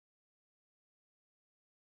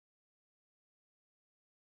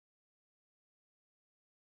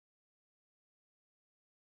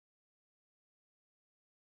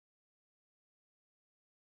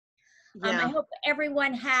I Yeah. hope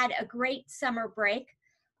everyone had a great summer break.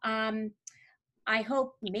 I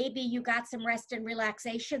hope maybe you got some rest and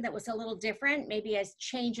relaxation that was a little different, maybe a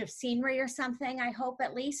change of scenery or something, I hope,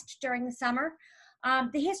 at least during the summer.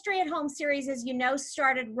 The History at Home series, as you know,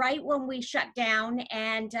 started right when we shut down,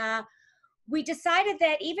 and we decided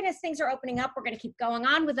that even as things are opening up, we're going to keep going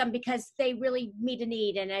on with them because they really meet a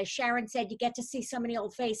need. And as Sharon said, you get to see so many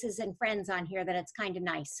old faces and friends on here that it's kind of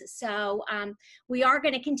nice. So we are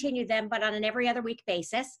going to continue them, but on an every other week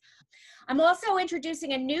basis. I'm also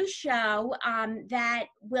introducing a new show that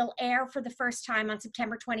will air for the first time on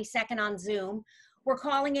September 22nd on Zoom. We're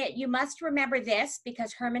calling it You Must Remember This,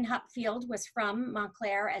 because Herman Hupfield was from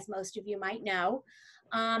Montclair, as most of you might know.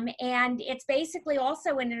 And it's basically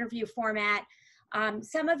also an interview format.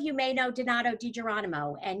 Some of you may know Donato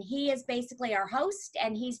DiGeronimo, and he is basically our host,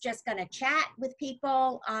 and he's just going to chat with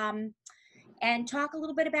people and talk a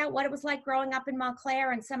little bit about what it was like growing up in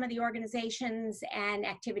Montclair and some of the organizations and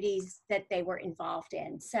activities that they were involved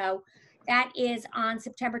in. So that is on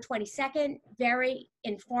September 22nd, very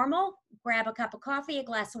informal. Grab a cup of coffee, a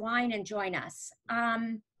glass of wine, and join us.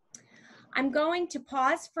 I'm going to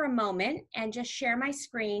pause for a moment and just share my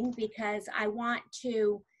screen because I want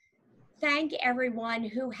to thank everyone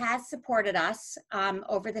who has supported us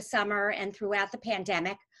over the summer and throughout the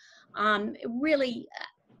pandemic. Really,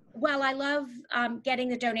 while I love getting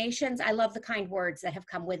the donations, I love the kind words that have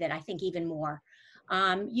come with it, I think even more.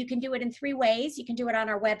 You can do it in 3 ways. You can do it on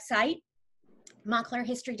our website,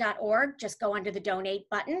 montclairhistory.org. Just go under the donate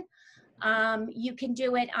button. You can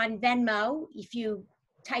do it on Venmo. If you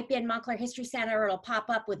type in Montclair History Center, it'll pop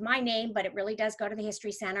up with my name, but it really does go to the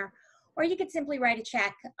History Center. Or you could simply write a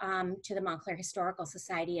check to the Montclair Historical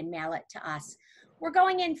Society and mail it to us. We're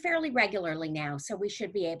going in fairly regularly now, so we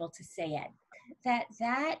should be able to say it.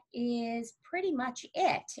 That is pretty much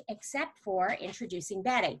it, except for introducing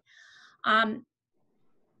Betty. Betty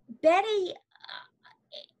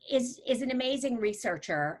is an amazing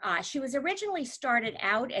researcher. She was originally started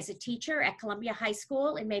out as a teacher at Columbia High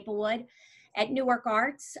School in Maplewood, at Newark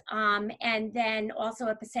Arts, and then also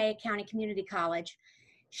at Passaic County Community College.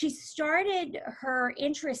 She started her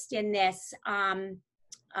interest in this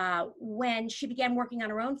when she began working on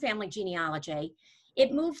her own family genealogy.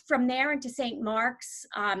 It moved from there into St. Mark's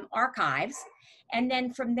archives. And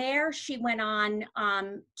then from there, she went on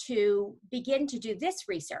to begin to do this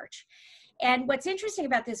research. And what's interesting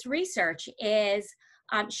about this research is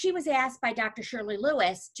she was asked by Dr. Shirley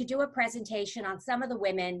Lewis to do a presentation on some of the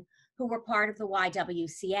women who were part of the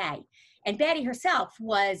YWCA. And Betty herself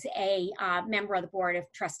was a member of the Board of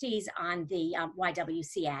Trustees on the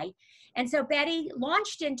YWCA. And so Betty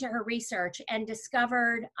launched into her research and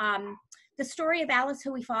discovered the story of Alice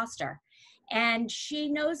Hooe Foster. And she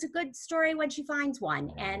knows a good story when she finds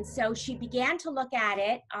one. And so she began to look at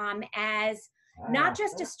it as not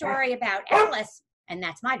just a story about Alice, and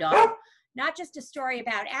that's my dog, not just a story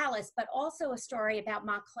about Alice, but also a story about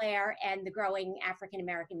Montclair and the growing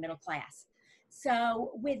African-American middle class.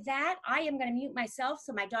 So with that, I am going to mute myself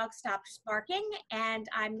so my dog stops barking, and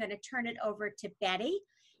I'm going to turn it over to Betty.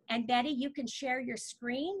 And Betty, you can share your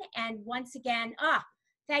screen. And once again,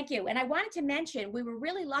 thank you. And I wanted to mention, we were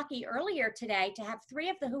really lucky earlier today to have 3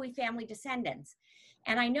 of the Hooe family descendants.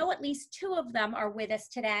 And I know at least 2 of them are with us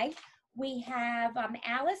today. We have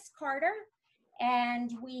Alice Carter,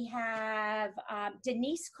 and we have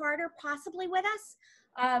Denise Carter possibly with us.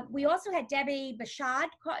 We also had Debbie Bashad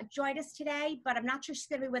join us today, but I'm not sure she's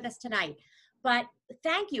going to be with us tonight. But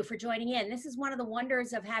thank you for joining in. This is one of the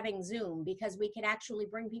wonders of having Zoom, because we can actually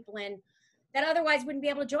bring people in that otherwise wouldn't be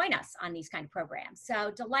able to join us on these kind of programs.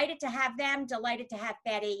 So delighted to have them, delighted to have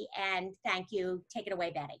Betty, and thank you. Take it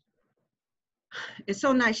away, Betty. It's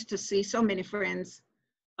so nice to see so many friends.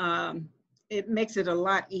 It makes it a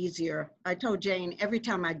lot easier. I told Jane, every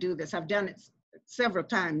time I do this, I've done it several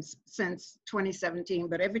times since 2017,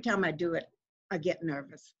 but every time I do it, I get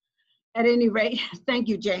nervous. At any rate, thank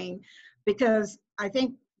you, Jane, because I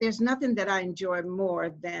think there's nothing that I enjoy more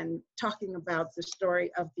than talking about the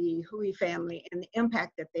story of the Hooe family and the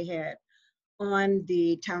impact that they had on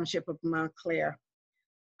the township of Montclair.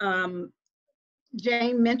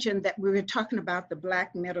 Jane mentioned that we were talking about the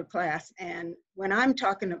Black middle class, and when I'm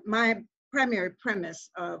talking, my primary premise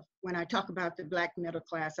of when I talk about the Black middle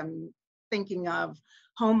class, I'm thinking of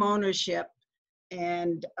home ownership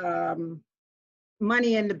and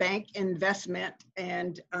money in the bank investment,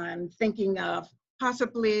 and I'm thinking of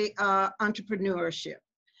possibly entrepreneurship.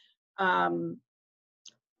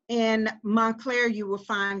 In Montclair, you will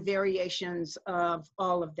find variations of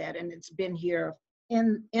all of that, and it's been here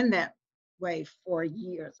in that way for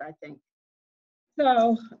years, I think.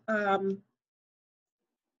 So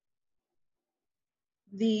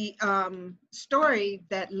the story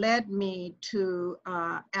that led me to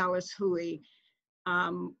Alice Hooe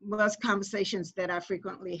was conversations that I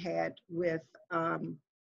frequently had with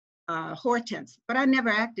Hortense, but I never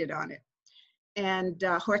acted on it. And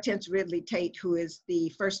Hortense Ridley Tate, who is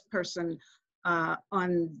the first person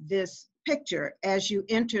on this picture, as you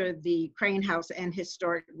enter the Crane House and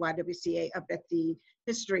Historic YWCA up at the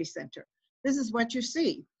History Center. This is what you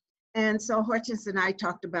see. And so Hortense and I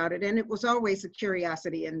talked about it, and it was always a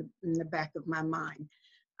curiosity in the back of my mind.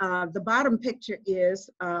 The bottom picture is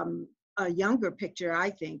a younger picture,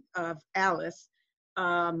 I think, of Alice,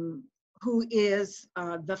 who is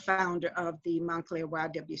the founder of the Montclair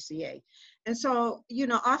YWCA. And so, you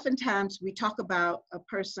know, oftentimes we talk about a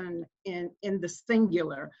person in the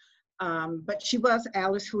singular, but she was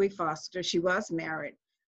Alice Hooe Foster. She was married,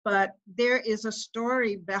 but there is a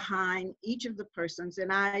story behind each of the persons,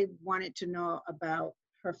 and I wanted to know about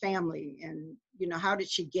her family and, you know, how did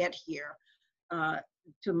she get here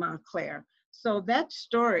to Montclair? So that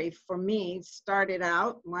story for me started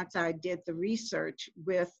out once I did the research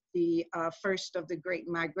with the first of the great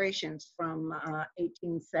migrations from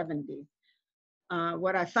 1870.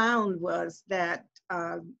 What I found was that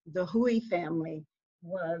the Hooe family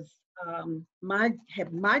was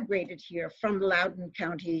had migrated here from Loudoun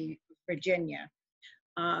County, Virginia.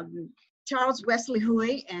 Charles Wesley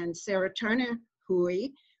Hooe and Sarah Turner Hooe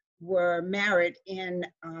were married in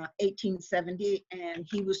 1870, and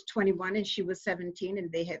he was 21 and she was 17,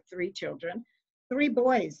 and they had 3 children, 3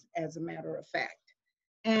 boys, as a matter of fact.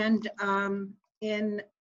 And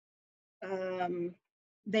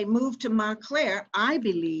they moved to Montclair, I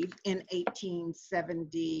believe, in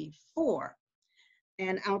 1874.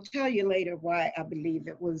 And I'll tell you later why I believe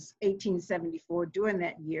it was 1874, during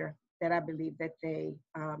that year, that I believe that they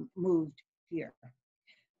moved here.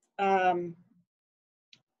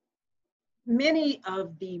 Many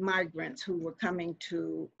of the migrants who were coming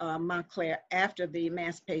to Montclair after the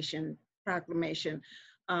Emancipation Proclamation,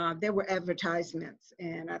 there were advertisements.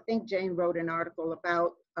 And I think Jane wrote an article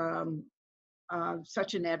about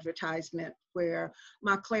such an advertisement where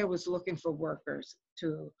Montclair was looking for workers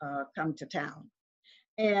to come to town.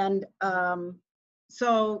 And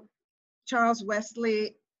so Charles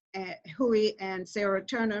Wesley Hooe and Sarah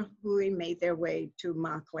Turner Hooe made their way to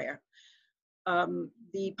Montclair.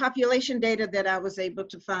 The population data that I was able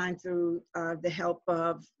to find through the help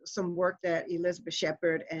of some work that Elizabeth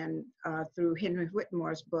Shepard and through Henry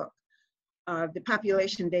Whitmore's book, the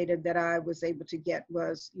population data that I was able to get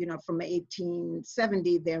was, you know, from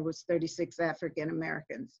 1870, there was 36 African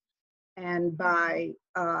Americans. And by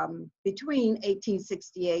between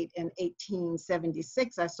 1868 and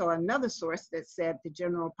 1876, I saw another source that said the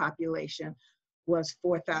general population was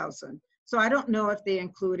 4,000. So I don't know if they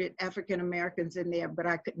included African Americans in there, but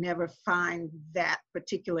I could never find that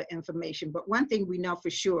particular information. But one thing we know for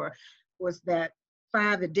sure was that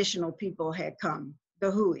 5 additional people had come,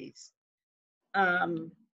 the Hooes.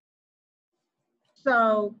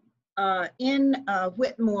 In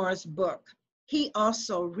Whitmore's book, he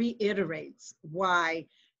also reiterates why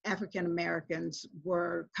African Americans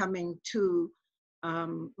were coming to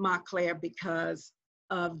Montclair because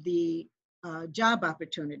of the job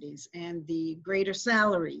opportunities and the greater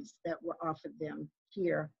salaries that were offered them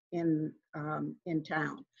here in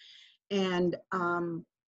town. And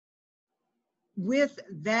with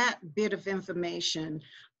that bit of information,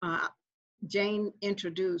 Jane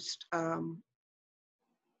introduced,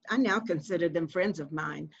 I now consider them friends of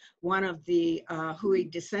mine, one of the Hooe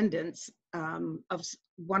descendants of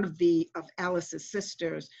one of Alice's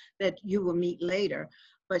sisters that you will meet later.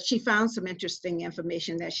 But she found some interesting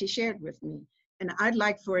information that she shared with me. And I'd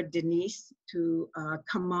like for Denise to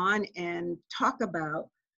come on and talk about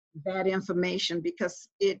that information because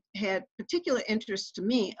it had particular interest to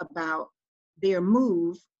me about their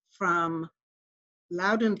move from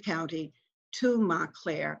Loudoun County to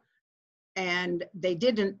Montclair. And they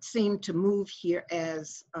didn't seem to move here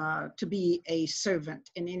as to be a servant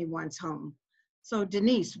in anyone's home. So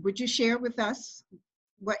Denise, would you share with us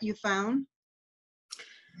what you found?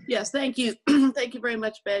 Yes, thank you. Thank you very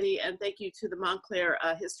much, Betty, and thank you to the Montclair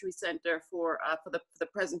History Center for the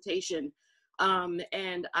presentation.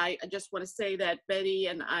 And I just want to say that Betty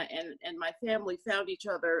and I and my family found each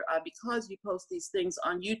other because you post these things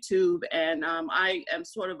on YouTube, and I am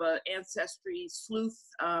sort of an ancestry sleuth.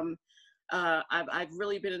 I've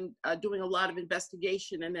really been doing a lot of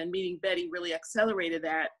investigation, and then meeting Betty really accelerated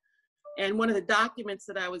that. And one of the documents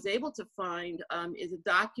that I was able to find is a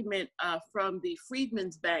document from the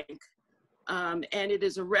Freedmen's Bank And it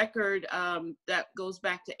is a record that goes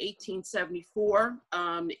back to 1874.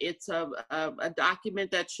 It's a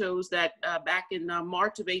document that shows that back in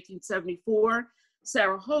March of 1874,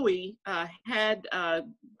 Sarah Howe had a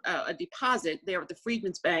deposit there at the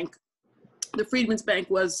Freedmen's Bank. The Freedmen's Bank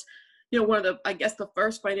was, one of the, I guess, the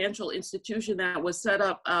first financial institution that was set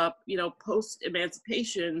up,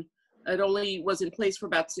 post-emancipation. It only was in place for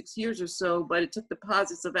about 6 years or so, but it took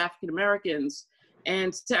deposits of African Americans.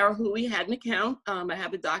 And Sarah Howe had an account. I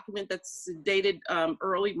have a document that's dated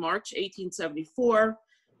early March 1874.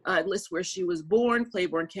 It lists where she was born,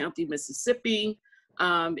 Claiborne County, Mississippi.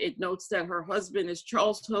 It notes that her husband is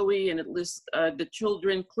Charles Howe, and it lists the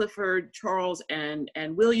children, Clifford, Charles, and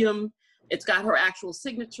William. It's got her actual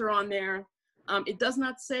signature on there. It does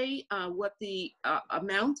not say what the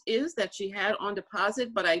amount is that she had on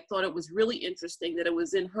deposit, but I thought it was really interesting that it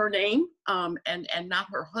was in her name and not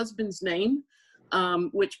her husband's name.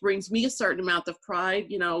 Which brings me a certain amount of pride.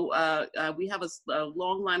 We have a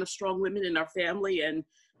long line of strong women in our family, and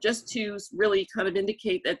just to really kind of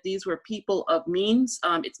indicate that these were people of means.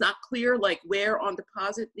 It's not clear like where on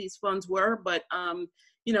deposit these funds were, but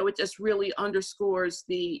it just really underscores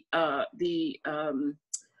the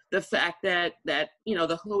fact that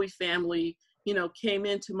the Howe family came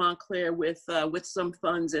into Montclair with some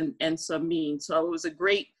funds and some means. So it was a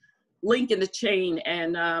great link in the chain,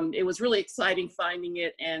 and it was really exciting finding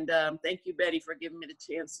it. And thank you, Betty, for giving me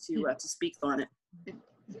the chance to speak on it.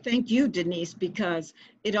 Thank you, Denise, because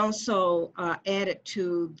it also added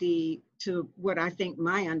to what I think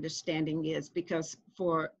my understanding is, because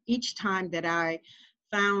for each time that I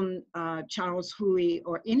found Charles Howe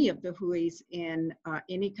or any of the Hooes in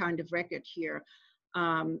any kind of record here,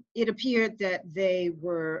 it appeared that they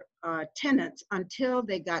were tenants until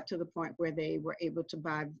they got to the point where they were able to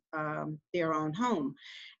buy their own home.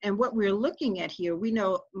 And what we're looking at here, we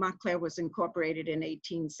know Montclair was incorporated in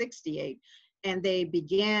 1868, and they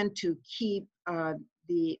began to keep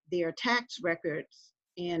their tax records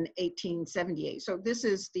in 1878. So this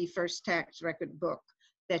is the first tax record book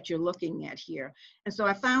that you're looking at here. And so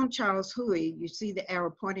I found Charles Howe. You see the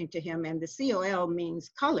arrow pointing to him, and the COL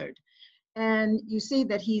means colored. And you see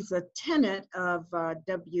that he's a tenant of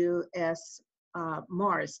W.S.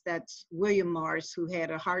 Morris. That's William Morris, who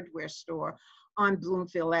had a hardware store on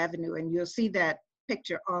Bloomfield Avenue. And you'll see that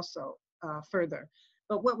picture also further.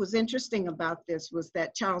 But what was interesting about this was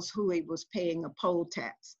that Charles Howe was paying a poll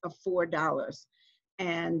tax of $4.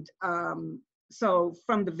 And so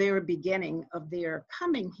from the very beginning of their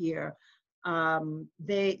coming here,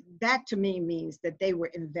 that to me means that they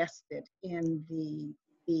were invested in the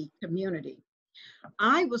community.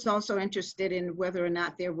 I was also interested in whether or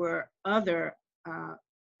not there were other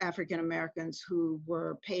African Americans who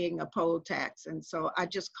were paying a poll tax. And so I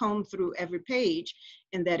just combed through every page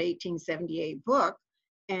in that 1878 book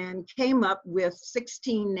and came up with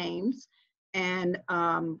 16 names. And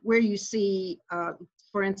where you see,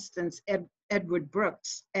 for instance, Edward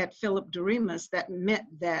Brooks at Philip Doremus, that meant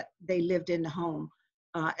that they lived in the home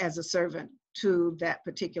as a servant to that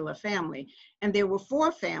particular family. And there were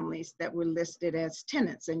 4 families that were listed as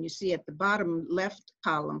tenants. And you see at the bottom left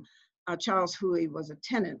column, Charles Howe was a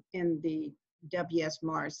tenant in the W.S.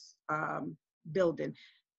 Morris building.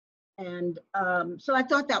 And so I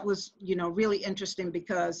thought that was, really interesting,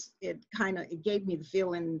 because it gave me the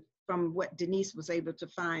feeling from what Denise was able to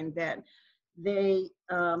find that they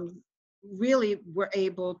really were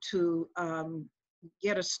able to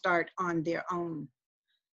get a start on their own.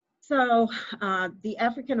 So the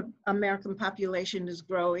African American population is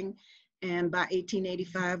growing, and by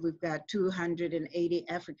 1885, we've got 280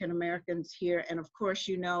 African Americans here. And of course,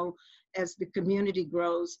 as the community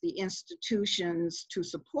grows, the institutions to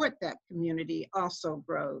support that community also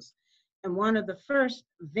grows. And one of the first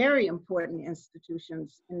very important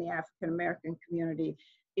institutions in the African American community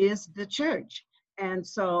is the church. And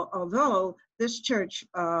so although this church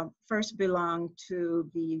first belonged to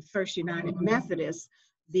the First United Methodist,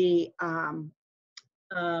 the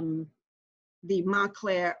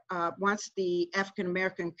Montclair, once the African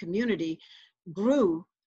American community grew,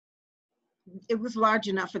 it was large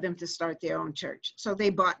enough for them to start their own church. So they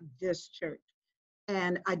bought this church.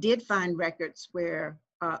 And I did find records where,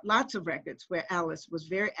 lots of records where Alice was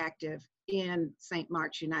very active in St.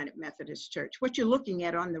 Mark's United Methodist Church. What you're looking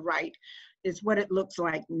at on the right is what it looks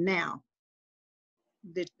like now,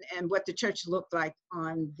 and what the church looked like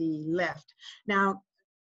on the left. Now,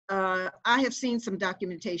 I have seen some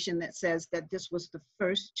documentation that says that this was the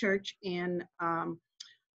first church in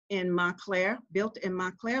Montclair, built in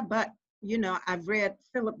Montclair, but I've read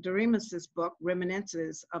Philip Doremus's book,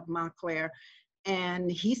 Reminiscences of Montclair,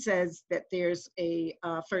 And he says that there's a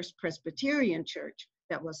First Presbyterian church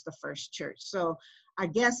that was the first church. So I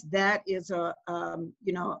guess that is a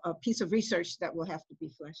piece of research that will have to be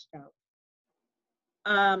fleshed out.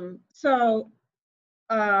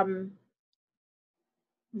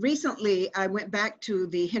 Recently, I went back to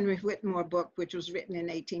the Henry Whitmore book, which was written in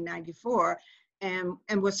 1894, and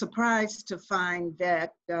was surprised to find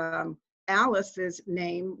that Alice's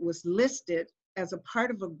name was listed as a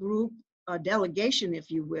part of a group, a delegation, if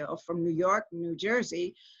you will, from New York, New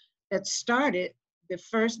Jersey, that started the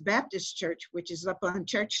First Baptist Church, which is up on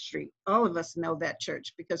Church Street. All of us know that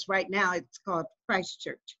church because right now it's called Christ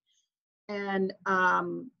Church. And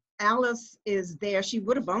Alice is there. She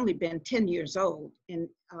would have only been 10 years old in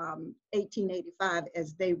 1885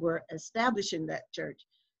 as they were establishing that church.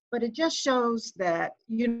 But it just shows that,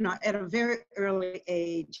 you know, at a very early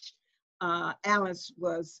age, Alice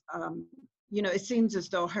was, it seems as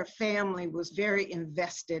though her family was very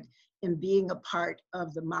invested in being a part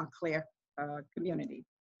of the Montclair community.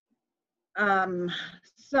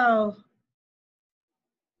 So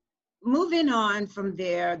moving on from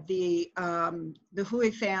there, the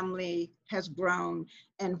Hooe family has grown,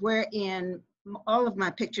 and wherein all of my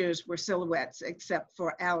pictures were silhouettes except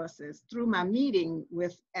for Alice's. Through my meeting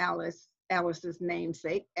with Alice's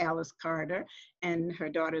namesake, Alice Carter, and her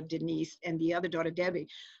daughter Denise, and the other daughter Debbie.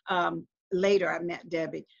 Later I met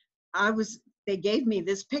Debbie. They gave me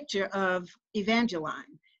this picture of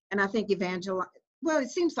Evangeline, and I think Evangeline, well,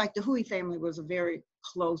 it seems like the Hooe family was a very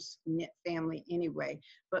close-knit family anyway,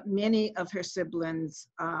 but many of her siblings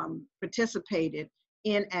participated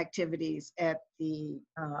in activities at the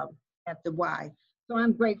Y. So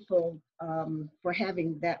I'm grateful for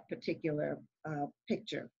having that particular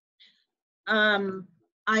picture.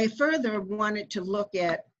 I further wanted to look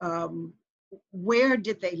at where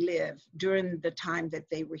did they live during the time that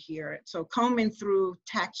they were here. So combing through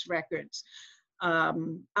tax records, I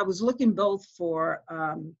was looking both for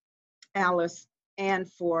Alice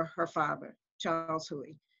and for her father, Charles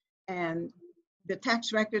Hooe. And the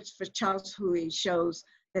tax records for Charles Hooe shows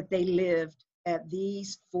that they lived at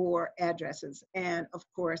these 4 addresses. And of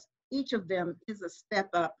course, each of them is a step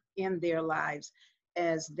up in their lives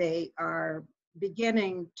as they are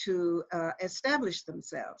beginning to establish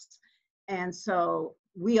themselves. And so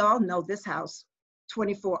we all know this house,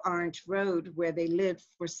 24 Orange Road, where they lived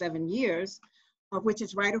for 7 years, which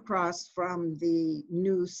is right across from the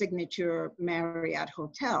new Signature Marriott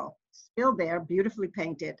Hotel. Still there, beautifully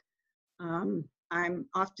painted. I'm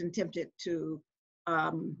often tempted to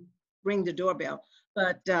ring the doorbell,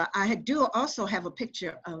 but I do also have a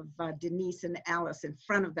picture of Denise and Alice in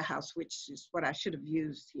front of the house, which is what I should have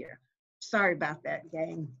used here. Sorry about that,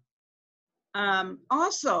 gang.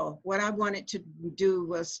 Also, what I wanted to do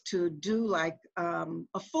was to do like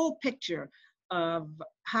a full picture of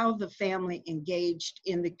how the family engaged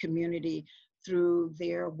in the community through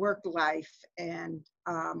their work life, and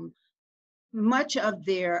much of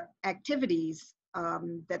their activities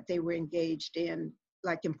that they were engaged in,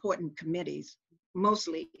 like important committees,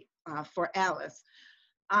 mostly for Alice,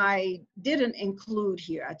 I didn't include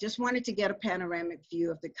here. I just wanted to get a panoramic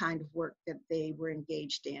view of the kind of work that they were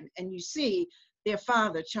engaged in. And you see their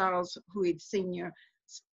father, Charles Hooe Sr.,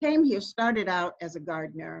 came here, started out as a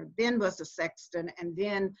gardener, then was a sexton, and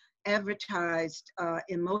then advertised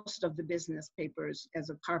in most of the business papers as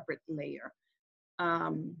a carpet layer.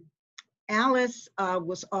 Alice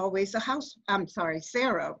was always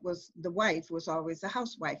Sarah was the wife, was always a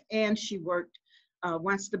housewife, and she worked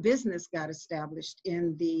once the business got established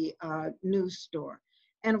in the news store.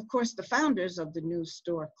 And of course, the founders of the news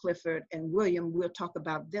store, Clifford and William, we'll talk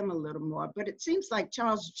about them a little more, but it seems like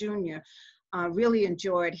Charles Jr. Really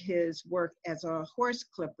enjoyed his work as a horse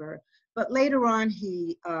clipper, but later on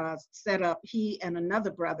he and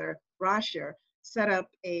another brother, Rasher, set up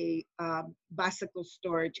a bicycle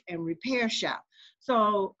storage and repair shop.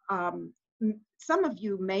 So some of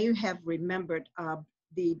you may have remembered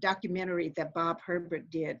the documentary that Bob Herbert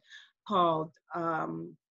did called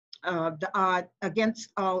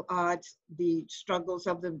Against All Odds, The Struggles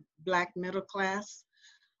of the Black Middle Class.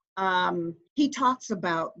 He talks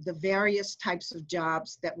about the various types of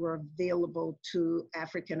jobs that were available to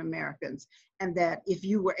African Americans, and that if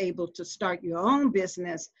you were able to start your own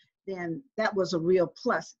business, then that was a real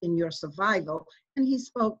plus in your survival. And he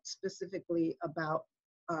spoke specifically about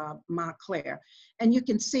Montclair. And you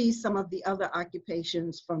can see some of the other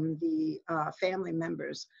occupations from the family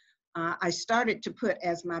members. I started to put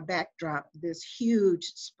as my backdrop this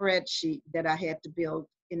huge spreadsheet that I had to build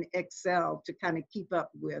in Excel to kind of keep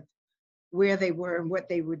up with where they were and what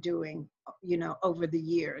they were doing, over the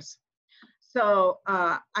years. So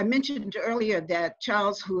I mentioned earlier that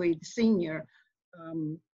Charles Hooe Sr.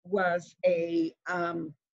 Was a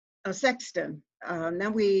sexton.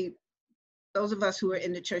 Now those of us who are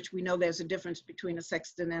in the church, we know there's a difference between a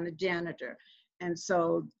sexton and a janitor. And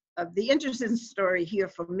so the interesting story here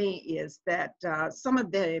for me is that some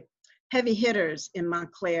of the heavy hitters in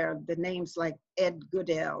Montclair, the names like Ed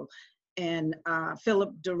Goodell and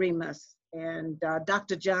Philip Doremus and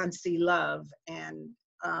Dr. John C. Love and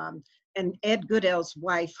Ed Goodell's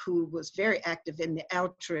wife, who was very active in the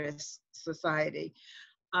Altruist Society,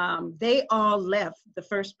 they all left the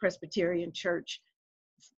First Presbyterian Church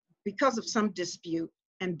because of some dispute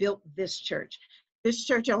and built this church. This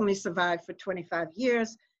church only survived for 25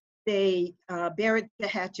 years. They buried the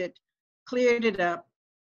hatchet, cleared it up,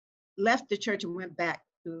 left the church and went back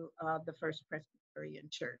to the First Presbyterian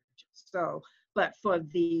Church. So, but for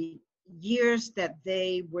the years that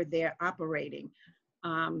they were there operating,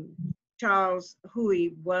 Charles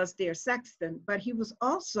Hooe was their sexton, but he was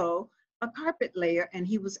also a carpet layer, and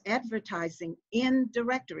he was advertising in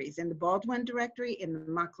directories, in the Baldwin directory, in the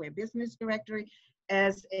Montclair Business Directory,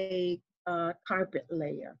 as a carpet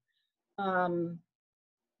layer.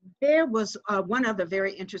 There was one other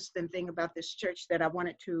very interesting thing about this church that I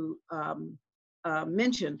wanted to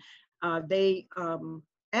mention. They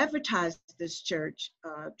advertised this church,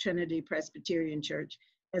 Trinity Presbyterian Church,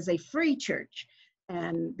 as a free church.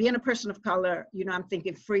 And being a person of color, you know, I'm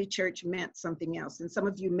thinking free church meant something else. And some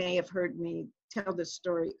of you may have heard me tell this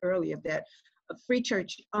story earlier, that a free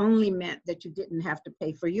church only meant that you didn't have to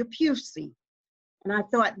pay for your pew seat. And I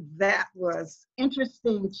thought that was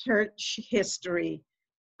interesting church history,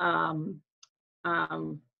 you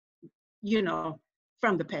know,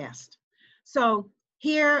 from the past. So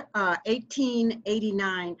here,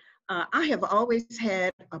 1889, I have always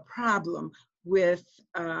had a problem with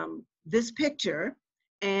this picture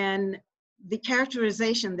and the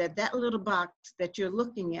characterization that that little box that you're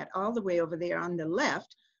looking at all the way over there on the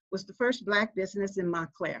left was the first Black business in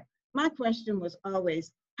Montclair. My question was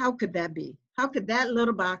always, how could that be? How could that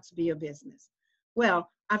little box be a business?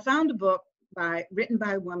 Well, I found a book written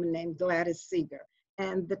by a woman named Gladys Seeger,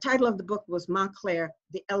 and the title of the book was Montclair,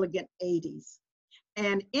 the Elegant 80s.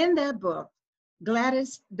 And in that book,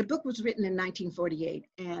 Gladys, the book was written in 1948,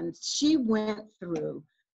 and she went through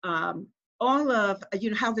all of, you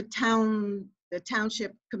know, how the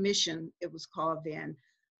township commission, it was called then,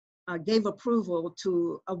 gave approval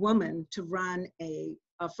to a woman to run a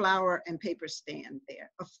flower and paper stand there,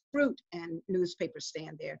 a fruit and newspaper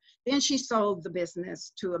stand there. Then she sold the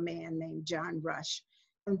business to a man named John Rush.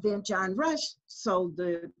 And then John Rush sold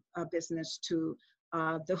the business to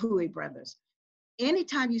the Hooe brothers.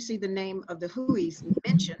 Anytime you see the name of the Hooes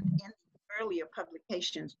mentioned in earlier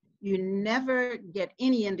publications, you never get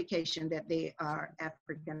any indication that they are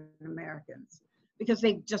African Americans, because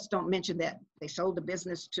they just don't mention that they sold the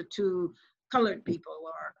business to two colored people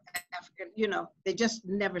or African, you know, they just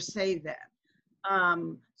never say that.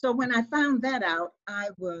 So when I found that out, I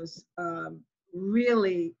was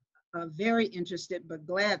really very interested, but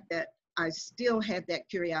glad that I still had that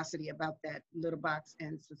curiosity about that little box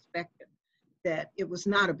and suspected that it was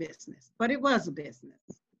not a business, but it was a business.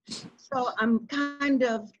 So I'm kind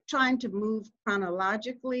of trying to move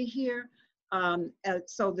chronologically here.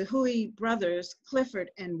 So the Hooe brothers,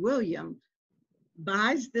 Clifford and William,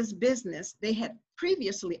 buys this business. They had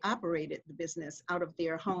previously operated the business out of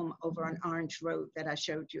their home over on Orange Road that I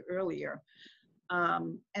showed you earlier.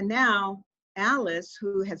 And now Alice,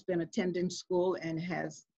 who has been attending school and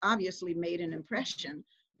has obviously made an impression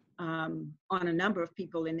on a number of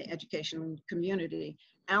people in the educational community,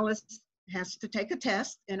 Alice has to take a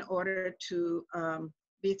test in order to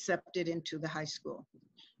be accepted into the high school.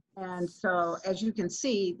 And so, as you can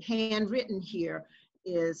see, handwritten here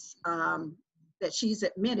is that she's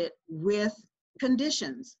admitted with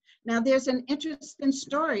conditions. Now, there's an interesting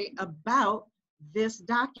story about this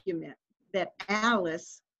document that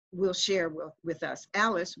Alice will share with us.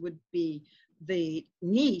 Alice would be the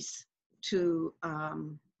niece to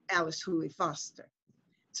Alice Hooe Foster.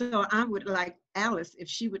 So I would like Alice, if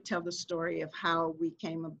she would tell the story of how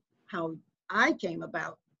I came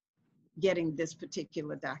about getting this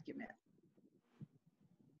particular document.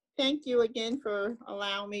 Thank you again for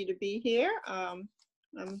allowing me to be here. I'm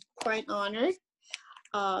quite honored.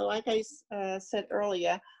 Like I said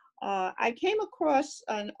earlier, I came across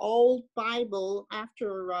an old Bible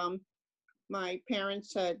after my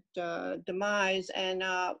parents had demise, and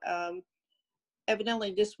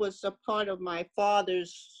evidently this was a part of my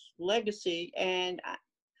father's legacy. And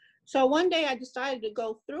so one day I decided to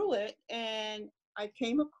go through it, and I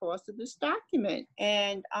came across this document,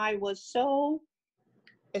 and I was so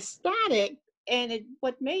ecstatic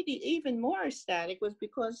what made it even more ecstatic was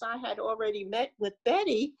because I had already met with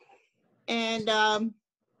Betty, and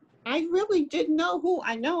I really didn't know who.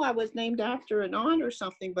 I know I was named after an aunt or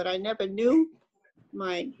something, but I never knew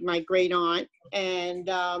my great aunt. And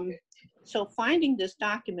so finding this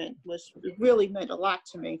document really meant a lot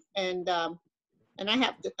to me. And I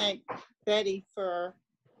have to thank Betty for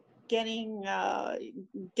getting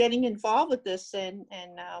involved with this, and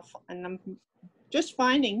I'm just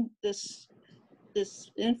finding this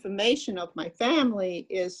information of my family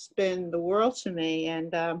has been the world to me,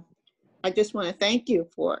 and I just want to thank you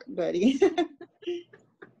for it, Betty.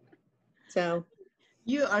 So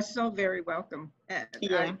you are so very welcome.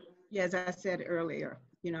 yeah. As I said earlier,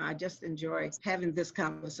 you know, I just enjoy having this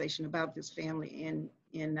conversation about this family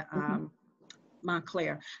in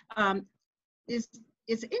Montclair.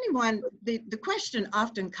 Is anyone, the question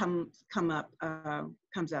often comes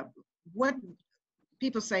up, what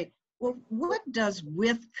people say, well, what does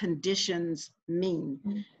with conditions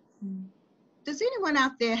mean? Does anyone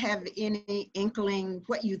out there have any inkling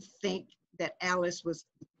what you think that Alice was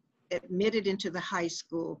admitted into the high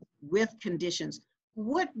school with conditions?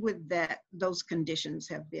 What would those conditions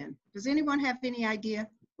have been? Does anyone have any idea?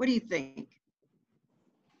 What do you think?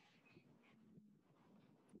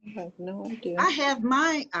 I have no idea. I have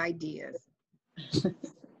my ideas.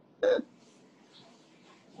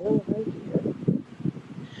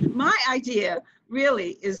 My idea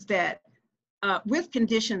really is that with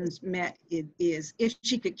conditions met is if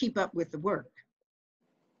she could keep up with the work,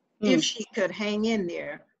 if she could hang in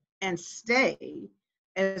there and stay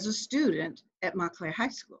as a student at Montclair High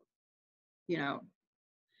School, you know,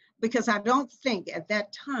 because I don't think at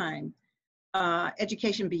that time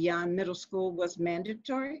education beyond middle school was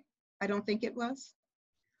mandatory. I don't think it was.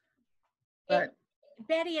 But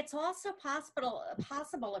Betty, it's also possible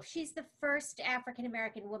if she's the first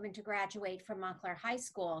African-American woman to graduate from Montclair High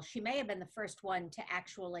School, she may have been the first one to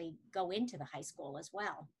actually go into the high school as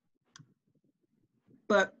well.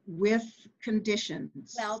 But with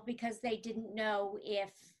conditions. Well, because they didn't know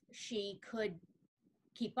if she could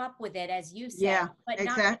keep up with it, as you said, Yeah, but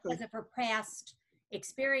exactly. not because of her past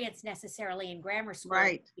experience necessarily in grammar school,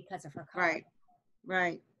 right, because of her color.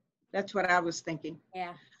 Right. That's what I was thinking.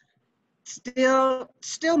 Yeah.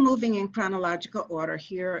 Still moving in chronological order,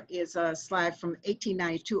 here is a slide from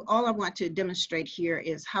 1892. All I want to demonstrate here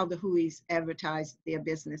is how the Hooe's advertised their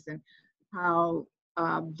business and how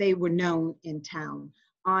they were known in town.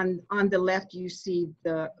 On the left, you see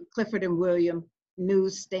the Clifford and William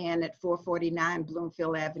newsstand at 449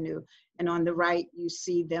 Bloomfield Avenue. And on the right, you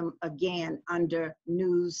see them again under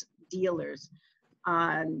news dealers.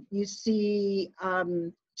 You see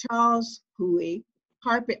Charles Hooe,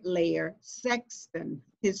 carpet layer, sexton,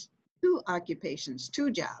 his two occupations, two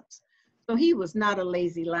jobs. So he was not a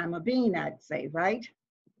lazy lima bean, I'd say, right?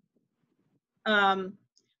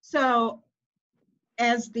 So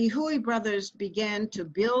as the Hooe brothers began to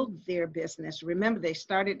build their business, remember they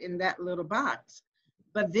started in that little box,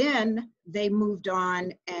 but then they moved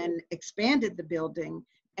on and expanded the building.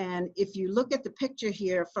 And if you look at the picture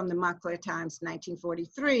here from the Montclair Times,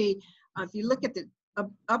 1943, if you look at the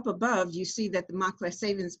up above, you see that the Montclair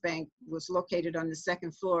Savings Bank was located on the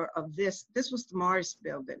second floor of this. This was the Morris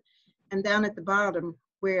building. And down at the bottom,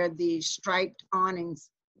 where the striped awning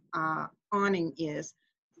is,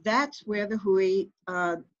 that's where the Hooe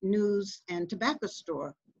News and Tobacco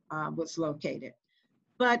Store was located.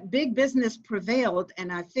 But big business prevailed, and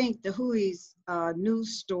I think the Hooe's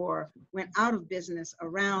news store went out of business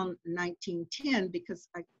around 1910, because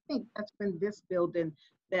I think that's when this building,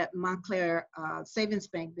 that Montclair Savings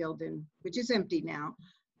Bank building, which is empty now,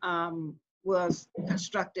 was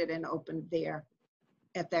constructed and opened there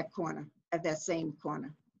at that corner, at that same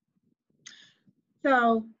corner.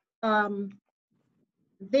 So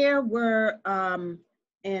there were,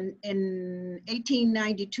 in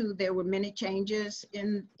 1892, there were many changes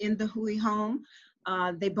in the Hooe home.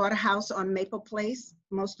 They bought a house on Maple Place.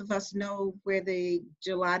 Most of us know where the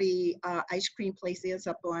gelati ice cream place is,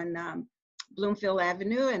 up on Bloomfield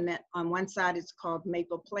Avenue, and that on one side it's called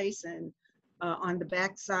Maple Place, and on the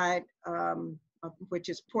back side, which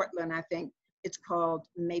is Portland, I think, it's called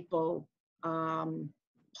Maple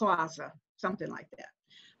Plaza, something like that.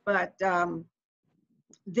 But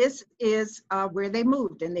this is where they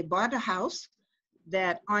moved, and they bought a house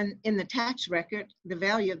that in the tax record, the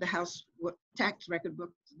value of the house, tax record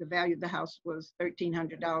book, the value of the house was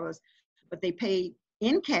 $1,300, but they paid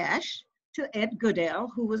in cash to Ed Goodell,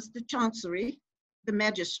 who was the chancery, the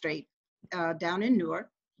magistrate down in Newark,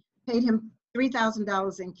 paid him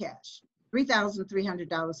 $3,000 in cash,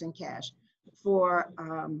 $3,300 in cash for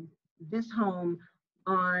this home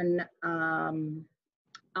on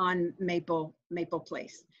Maple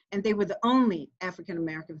Place. And they were the only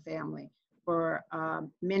African-American family for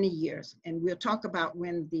many years. And we'll talk about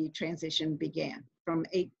when the transition began from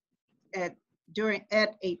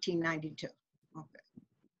 1892. Okay.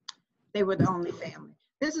 They were the only family.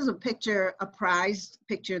 This is a picture, a prized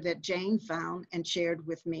picture that Jane found and shared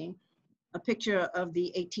with me. A picture of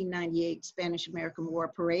the 1898 Spanish-American War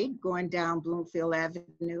Parade going down Bloomfield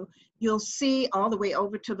Avenue. You'll see all the way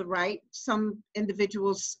over to the right, some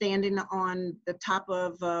individuals standing on the top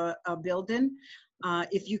of a building.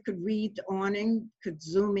 If you could read the awning, could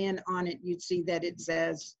zoom in on it, you'd see that it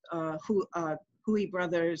says Hooe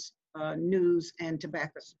Brothers News and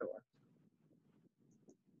Tobacco Store.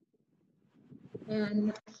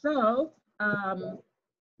 And so,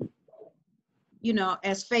 you know,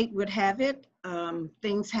 as fate would have it,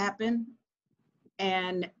 things happen.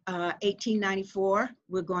 And 1894,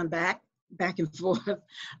 we're going back and forth.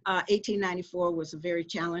 1894 was a very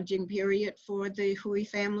challenging period for the Hooe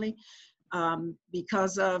family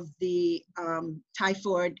because of the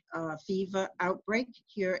typhoid fever outbreak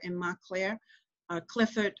here in Montclair.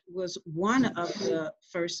 Clifford was one of the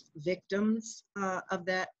first victims of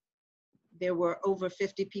that. There were over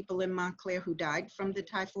 50 people in Montclair who died from the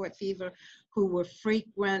typhoid fever, who were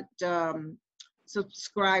frequent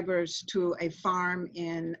subscribers to a farm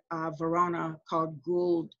in Verona called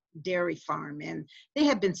Gould Dairy Farm. And they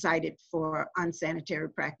had been cited for unsanitary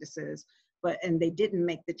practices, and they didn't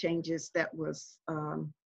make the changes that was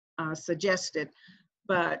suggested.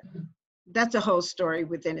 But that's a whole story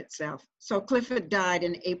within itself. So Clifford died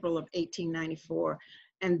in April of 1894.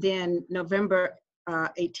 And then November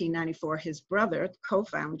 1894, his brother,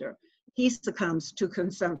 co-founder, he succumbs to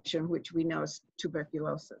consumption, which we know is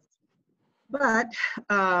tuberculosis. But,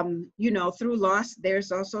 you know, through loss,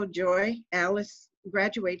 there's also joy. Alice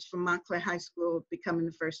graduates from Montclair High School, becoming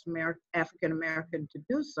the first African-American to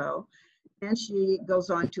do so. And she goes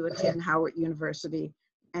on to attend Howard University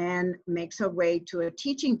and makes her way to a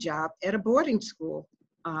teaching job at a boarding school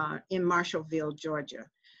in Marshallville, Georgia.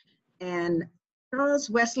 And Charles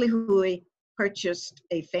Wesley Hooe purchased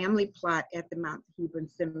a family plot at the Mount Hebron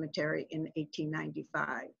Cemetery in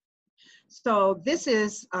 1895. So this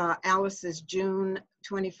is Alice's June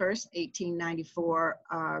 21st, 1894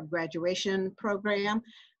 graduation program.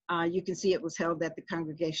 You can see it was held at the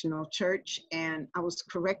Congregational Church, and I was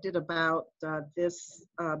corrected about this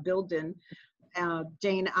building.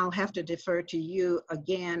 Jane, I'll have to defer to you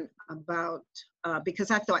again about,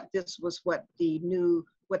 because I thought this was what the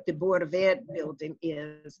Board of Ed building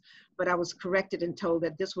is, but I was corrected and told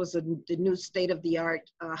that this was the new state-of-the-art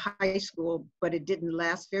high school, but it didn't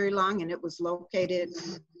last very long, and it was located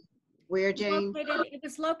where, Jane? It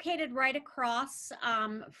was located right across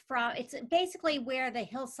from, it's basically where the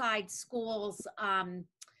Hillside Schools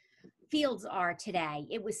fields are today.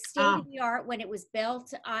 It was state-of-the-art when it was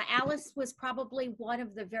built. Alice was probably one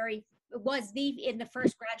of the in the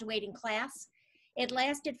first graduating class. It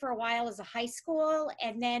lasted for a while as a high school,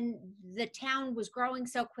 and then the town was growing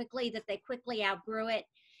so quickly that they quickly outgrew it.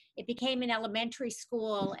 It became an elementary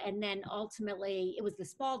school, and then ultimately it was the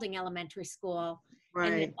Spalding Elementary School.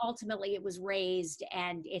 Right. And then ultimately it was raised,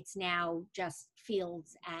 and it's now just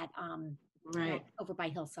fields at over by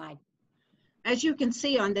Hillside. As you can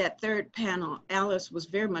see on that third panel, Alice was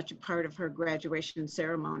very much a part of her graduation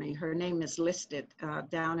ceremony. Her name is listed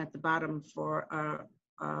down at the bottom for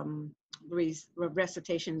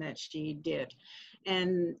recitation that she did.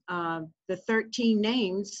 And the 13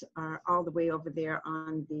 names are all the way over there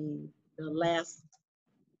on the last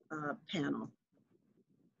panel.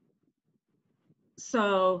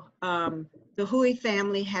 So the Hooe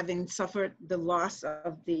family, having suffered the loss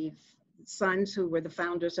of the sons who were the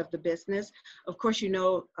founders of the business, of course, you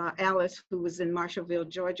know, Alice, who was in Marshallville,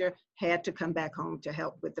 Georgia, had to come back home to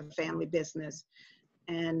help with the family business.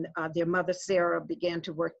 And their mother, Sarah, began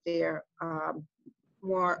to work there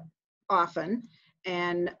more often.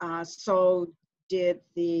 And so did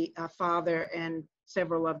the father and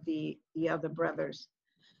several of the other brothers.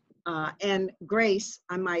 And Grace,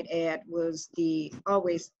 I might add, was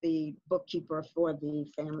always the bookkeeper for the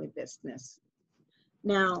family business.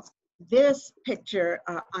 Now, this picture,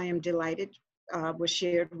 I am delighted, was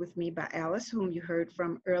shared with me by Alice, whom you heard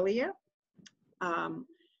from earlier.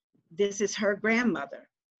 This is her grandmother,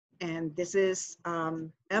 and this is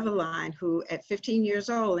Eveline, who at 15 years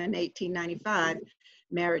old in 1895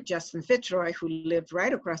 married Justin Fitzroy, who lived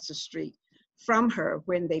right across the street from her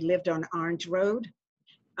when they lived on Orange Road.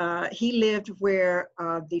 He lived where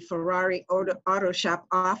the Ferrari auto shop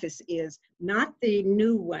office is, not the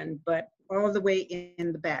new one, but all the way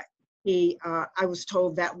in the back. I was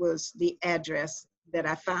told that was the address that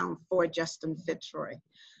I found for Justin Fitzroy.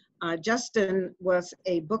 Justin was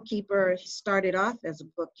a bookkeeper. He started off as a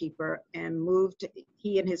bookkeeper and moved.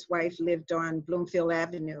 He and his wife lived on Bloomfield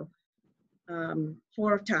Avenue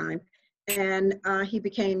for a time, and he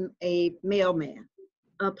became a mailman,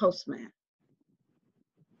 a postman.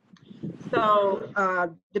 So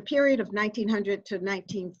the period of 1900 to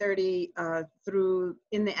 1930 through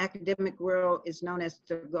in the academic world is known as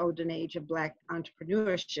the golden age of Black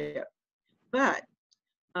entrepreneurship. But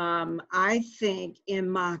I think in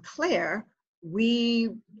Montclair,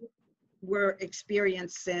 we were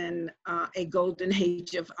experiencing a golden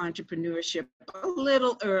age of entrepreneurship a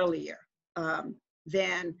little earlier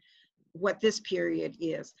than what this period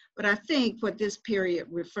is. But I think what this period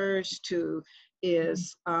refers to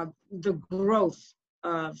is the growth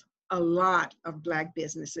of a lot of Black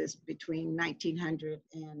businesses between 1900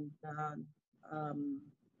 and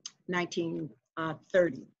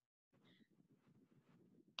 1930.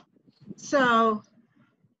 So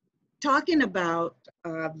talking about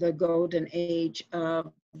the golden age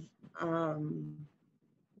of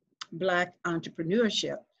Black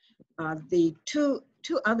entrepreneurship, the two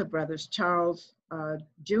other brothers, Charles Hooe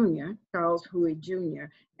Jr.,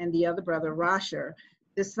 and the other brother, Rosher,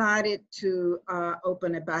 decided to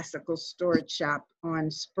open a bicycle storage shop on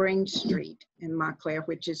Spring Street in Montclair,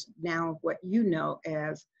 which is now what you know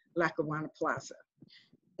as Lackawanna Plaza.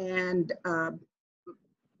 And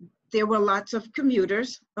there were lots of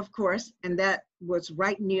commuters, of course, and that was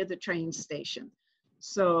right near the train station.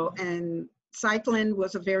 So, and cycling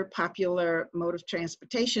was a very popular mode of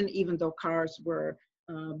transportation, even though cars were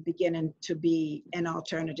beginning to be an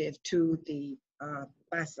alternative to the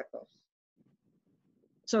bicycles.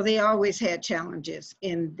 So they always had challenges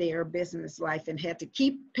in their business life and had to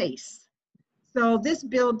keep pace. So this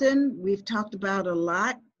building we've talked about a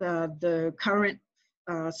lot. The current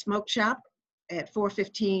smoke shop at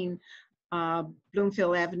 415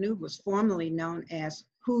 Bloomfield Avenue was formerly known as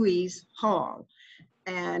Hooe's Hall.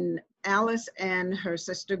 And Alice and her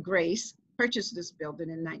sister Grace purchased this building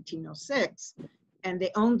in 1906, and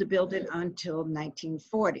they owned the building until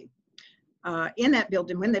 1940. In that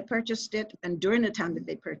building, when they purchased it, and during the time that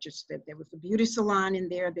they purchased it, there was a beauty salon in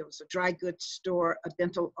there, there was a dry goods store, a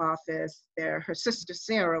dental office there. Her sister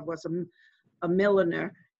Sarah was a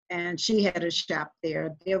milliner, and she had a shop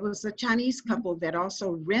there. There was a Chinese couple that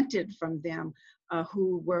also rented from them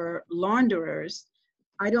who were launderers.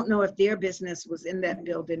 I don't know if their business was in that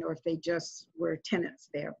building or if they just were tenants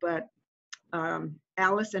there, but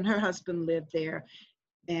Alice and her husband lived there.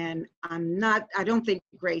 And I don't think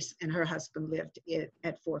Grace and her husband lived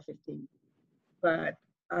at 415. But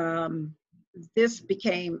this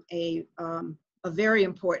became a very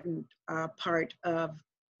important part of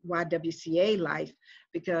YWCA life,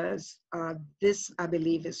 because this, I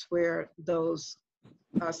believe, is where those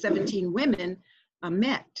 17 women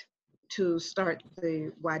met to start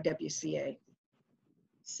the YWCA.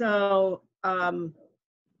 So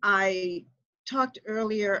I talked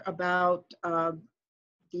earlier about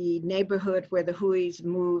the neighborhood where the Hooe's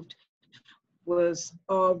moved was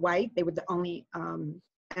all white. They were the only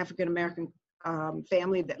African-American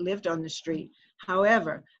family that lived on the street.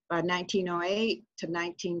 However, by 1908 to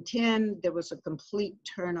 1910, there was a complete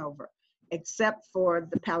turnover, except for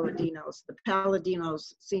the Paladinos. The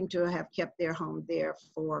Paladinos seem to have kept their home there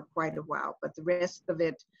for quite a while, but the rest of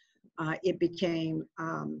it, it became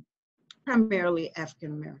primarily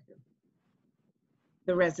African-American,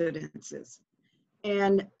 the residences.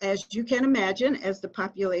 And as you can imagine, as the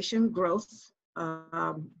population growth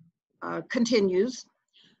continues,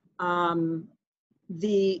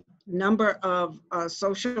 the number of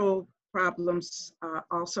social problems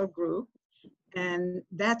also grew. And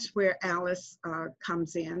that's where Alice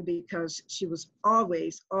comes in, because she was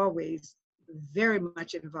always very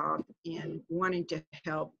much involved in wanting to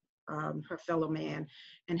help her fellow man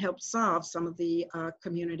and help solve some of the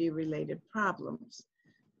community-related problems.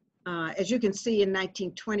 As you can see, in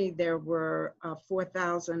 1920, there were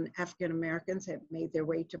 4,000 African Americans had made their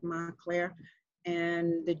way to Montclair,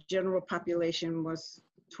 and the general population was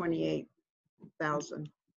 28,000.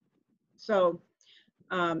 So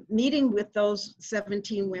meeting with those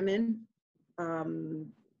 17 women,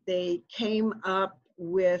 they came up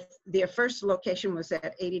with, their first location was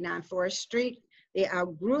at 89 Forest Street. They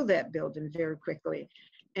outgrew that building very quickly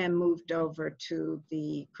and moved over to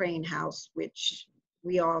the Crane House, which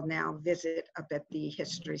we all now visit up at the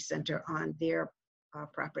History Center on their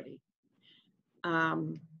property.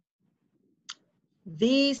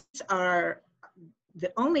 These are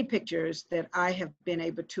the only pictures that I have been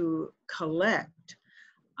able to collect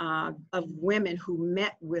of women who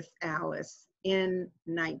met with Alice in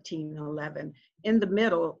 1911. In the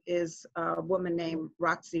middle is a woman named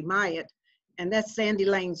Roxy Myatt, and that's Sandy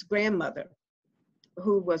Lane's grandmother,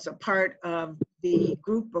 who was a part of the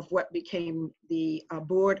group of what became the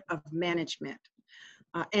Board of Management.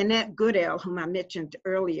 Annette Goodell, whom I mentioned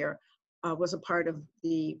earlier, was a part of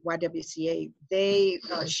the YWCA.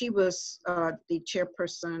 She was the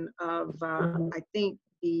chairperson of, I think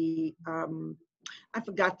I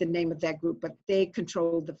forgot the name of that group, but they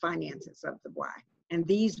controlled the finances of the Y. And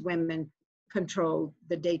these women controlled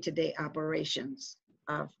the day-to-day operations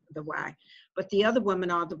of the Y. But the other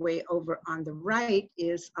woman all the way over on the right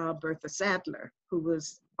is Bertha Sadler, who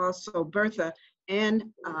was also Bertha and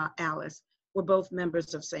Alice were both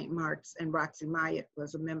members of St. Mark's, and Roxy Myatt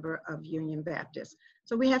was a member of Union Baptist.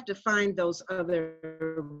 So we have to find those other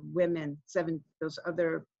women,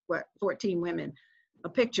 14 women, a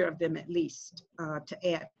picture of them at least,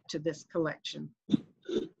 to add to this collection.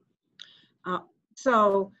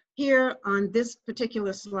 So here on this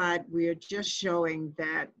particular slide, we are just showing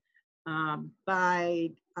that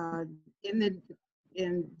in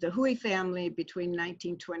the Hooe family between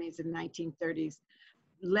 1920s and 1930s,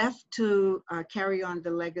 left to carry on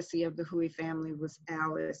the legacy of the Hooe family was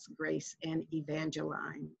Alice, Grace, and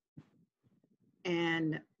Evangeline.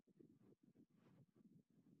 And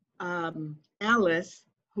Alice,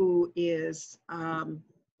 who is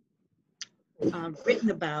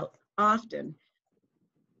written about often,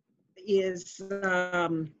 is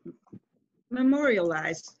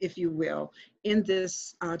memorialized, if you will, in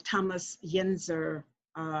this Thomas Yenzer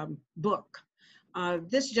book.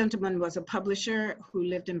 This gentleman was a publisher who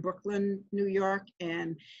lived in Brooklyn, New York,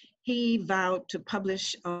 and he vowed to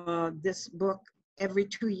publish this book every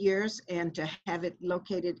 2 years and to have it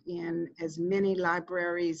located in as many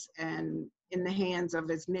libraries and in the hands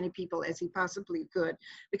of as many people as he possibly could,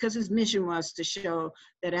 because his mission was to show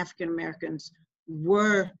that African Americans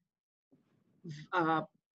were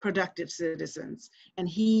productive citizens. And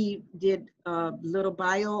he did a little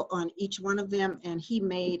bio on each one of them, and he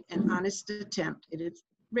made an honest attempt. It is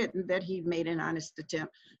written that he made an honest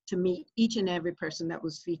attempt to meet each and every person that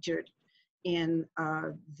was featured in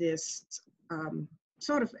this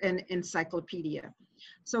sort of an encyclopedia.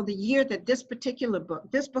 So the year that this particular book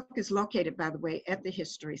is located, by the way, at the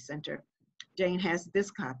History Center. Jane has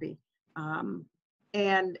this copy.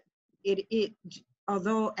 And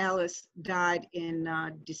although Alice died in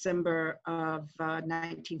December of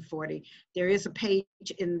 1940, there is a page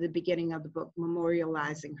in the beginning of the book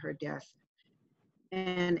memorializing her death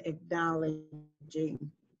and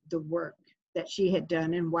acknowledging the work that she had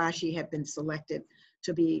done and why she had been selected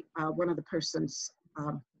to be one of the persons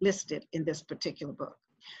listed in this particular book.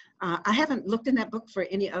 I haven't looked in that book for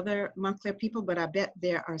any other Montclair people, but I bet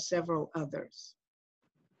there are several others.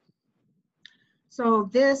 So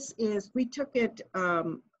this is, we took it,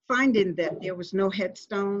 finding that there was no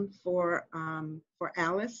headstone for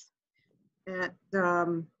Alice up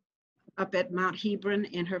at Mount Hebron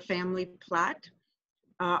in her family plot.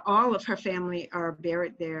 All of her family are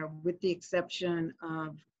buried there with the exception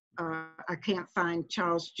of, I can't find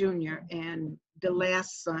Charles Jr. and the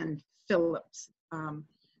last son, Phillips.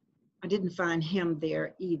 I didn't find him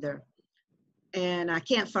there either. And I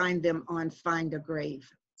can't find them on Find a Grave.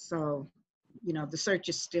 So, you know, the search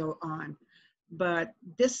is still on. But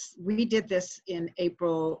we did this in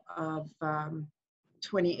April of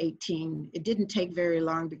 2018. It didn't take very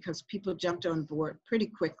long because people jumped on board pretty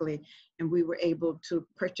quickly, and we were able to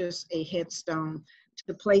purchase a headstone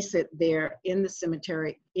to place it there in the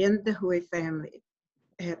cemetery in the Hooe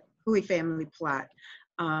family plot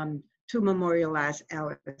to memorialize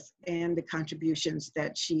Alice and the contributions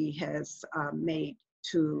that she has made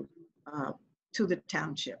to the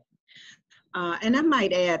township. And I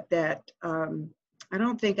might add that I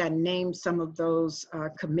don't think I named some of those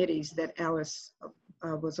committees that Alice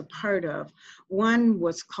was a part of. One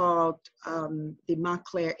was called the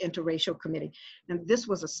Montclair Interracial Committee. And this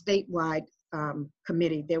was a statewide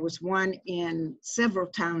committee. There was one in several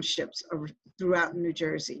townships throughout New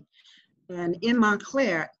Jersey. And in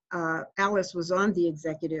Montclair, Alice was on the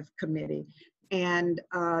executive committee, and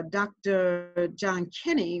Dr. John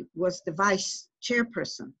Kinney was the vice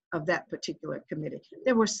chairperson of that particular committee.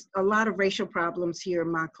 There was a lot of racial problems here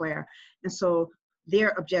in Montclair, and so their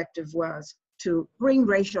objective was to bring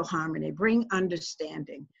racial harmony, bring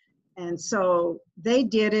understanding. And so they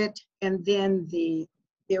did it, and then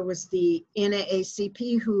there was the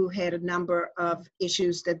NAACP who had a number of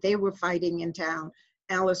issues that they were fighting in town.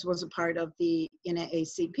 Alice was a part of the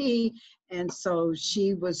NAACP, and so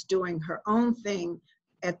she was doing her own thing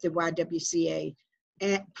at the YWCA,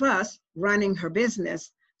 and plus running her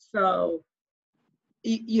business. So,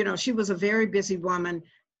 you know, she was a very busy woman,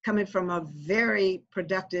 coming from a very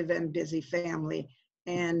productive and busy family.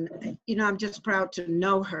 And, you know, I'm just proud to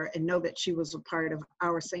know her and know that she was a part of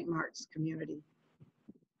our St. Mark's community.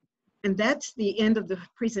 And that's the end of the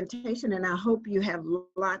presentation. And I hope you have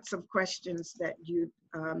lots of questions that you'd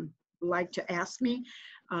like to ask me.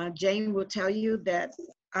 Jane will tell you that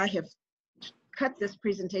I have cut this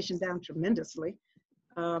presentation down tremendously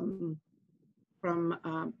from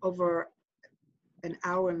over an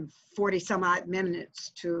hour and 40 some odd minutes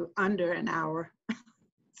to under an hour.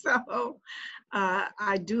 So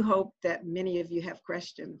I do hope that many of you have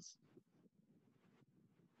questions.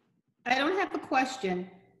 I don't have a question,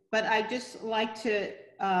 but I just like to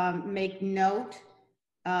make note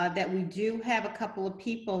that we do have a couple of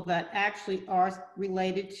people that actually are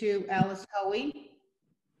related to Alice Hooe.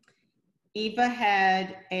 Eva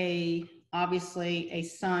had obviously a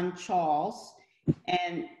son, Charles,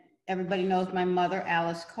 and everybody knows my mother,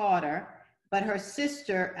 Alice Carter, but her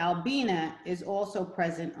sister, Albina, is also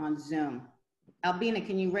present on Zoom. Albina,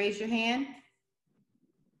 can you raise your hand?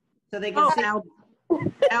 So they can see.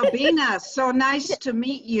 Albina, so nice to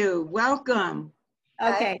meet you. Welcome.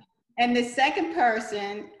 Okay, and the second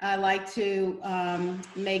person I like to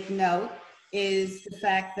make note is the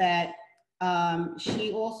fact that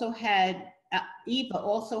she also had, Eva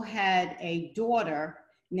also had a daughter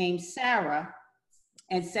named Sarah,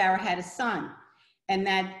 and Sarah had a son. And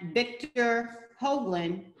that Victor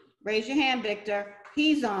Hoagland, raise your hand, Victor,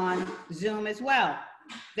 he's on Zoom as well.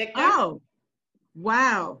 Victor? Oh,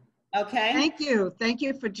 wow. Okay. Thank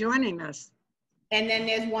you for joining us. And then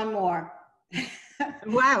there's one more.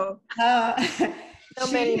 Wow.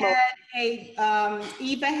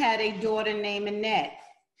 Eva had a daughter named Annette,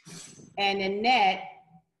 and Annette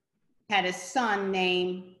had a son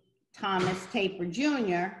named Thomas Taper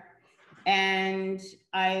Jr., and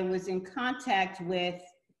I was in contact with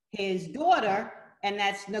his daughter, and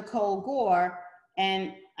that's Nicole Gore,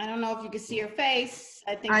 and I don't know if you can see her face.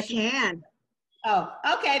 I think I can. Oh,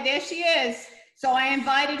 okay, there she is. So I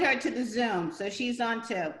invited her to the Zoom, so she's on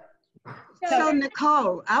too. So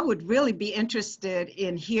Nicole, I would really be interested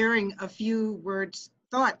in hearing a few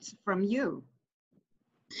thoughts from you.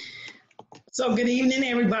 So good evening,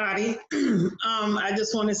 everybody. I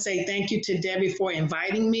just want to say thank you to Debbie for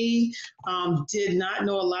inviting me. Did not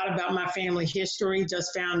know a lot about my family history,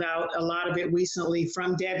 just found out a lot of it recently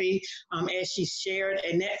from Debbie. As she shared,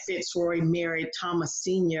 Annette Fitzroy married Thomas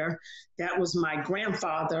Sr. That was my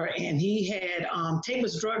grandfather, and he had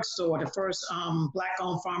Taper's Drugstore, the first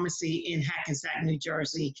Black-owned pharmacy in Hackensack, New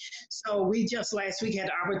Jersey. So we just last week had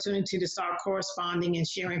the opportunity to start corresponding and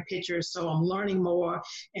sharing pictures, so I'm learning more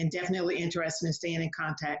and definitely interested in staying in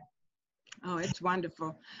contact. Oh, it's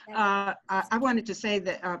wonderful. I wanted to say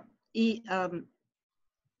that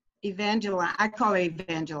Evangeline, I call her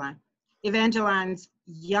Evangeline. Evangeline's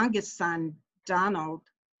youngest son, Donald,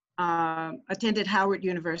 attended Howard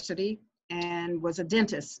University and was a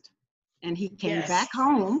dentist. And he came back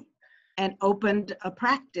home and opened a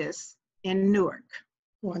practice in Newark.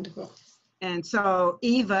 Wonderful. And so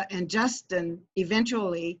Eva and Justin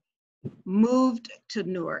eventually moved to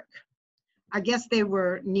Newark. I guess they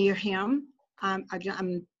were near him. I'm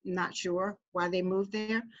not sure why they moved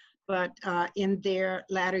there, but in their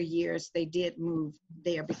latter years, they did move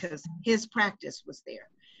there because his practice was there.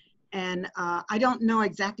 And I don't know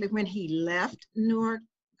exactly when he left Newark,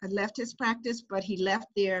 left his practice, but he left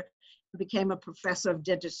there and became a professor of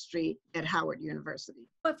dentistry at Howard University.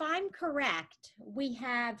 If I'm correct, we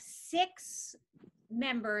have 6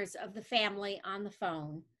 members of the family on the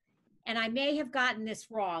phone. And I may have gotten this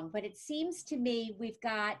wrong, but it seems to me we've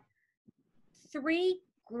got 3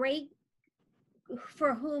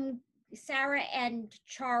 for whom Sarah and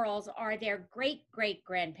Charles are their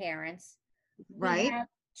great-great-grandparents. Right. We have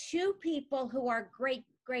 2 people who are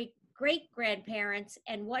great-great-great-grandparents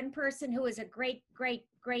and 1 person who is a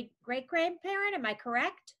great-great-great-great-grandparent. Am I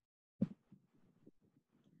correct?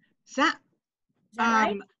 Is that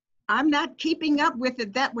right? I'm not keeping up with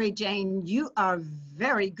it that way, Jane. You are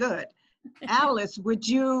very good. Alice, would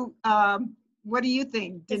you, what do you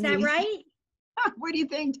think, Denise? Is that right? What do you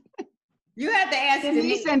think? You have to ask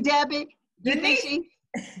Denise and Debbie. Denise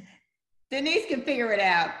can figure it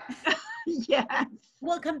out. Yes.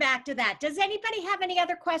 We'll come back to that. Does anybody have any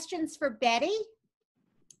other questions for Betty?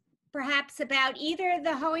 Perhaps about either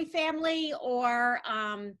the Hooe family or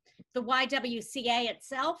the YWCA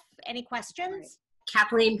itself? Any questions?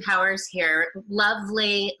 Kathleen Powers here.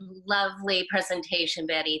 Lovely, lovely presentation,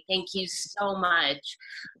 Betty. Thank you so much.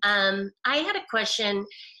 I had a question.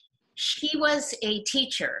 She was a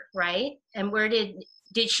teacher, right? And where did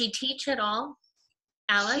she teach at all?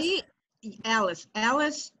 Alice?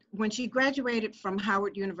 Alice when she graduated from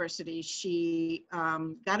Howard University, she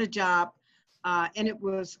got a job, and it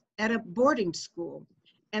was at a boarding school.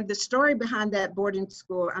 And the story behind that boarding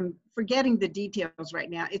school, I'm forgetting the details right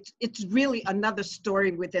now. It's really another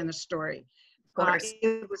story within a story.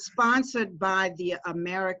 It was sponsored by the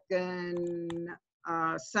American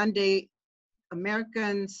Sunday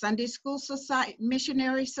School Society,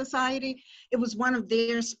 Missionary Society. It was one of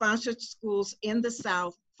their sponsored schools in the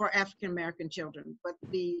South for African-American children. But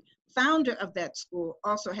the founder of that school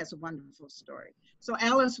also has a wonderful story. So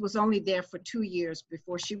Alice was only there for 2 years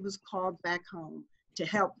before she was called back home to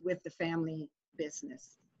help with the family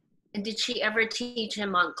business. And did she ever teach in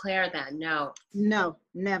Montclair then? No. No,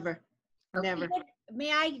 never, Okay. never.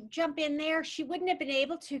 May I jump in there? She wouldn't have been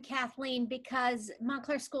able to, Kathleen, because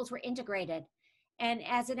Montclair schools were integrated. And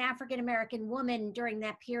as an African-American woman during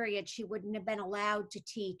that period, she wouldn't have been allowed to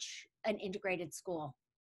teach an integrated school.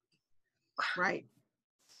 Right.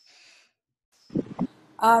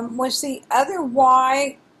 Was the other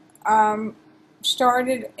Y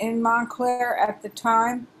started in Montclair at the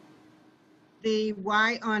time? The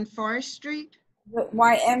Y on Forest Street? The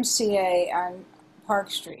YMCA on Park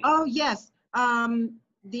Street. Oh, yes.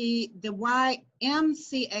 The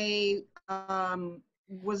YMCA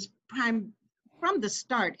was from the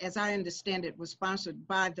start, as I understand it, was sponsored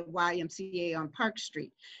by the YMCA on Park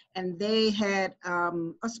Street. And they had a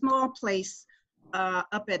small place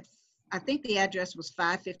up at, I think the address was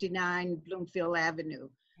 559 Bloomfield Avenue.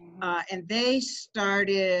 And they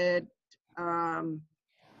started, I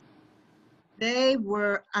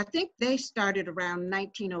think they started around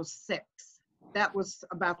 1906. That was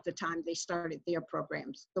about the time they started their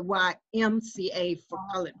programs. The YMCA for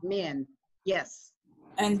colored men, yes.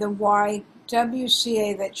 And the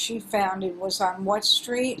YWCA that she founded was on what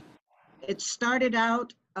street? It started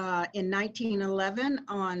out in 1911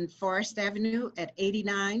 on Forest Avenue at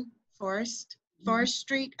 89 Forest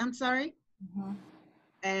Street, I'm sorry. Mm-hmm.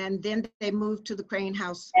 And then they moved to the Crane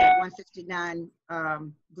House at 159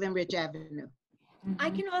 Glenridge Avenue.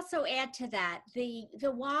 I can also add to that, the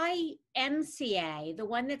YMCA, the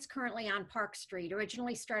one that's currently on Park Street,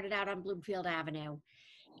 originally started out on Bloomfield Avenue.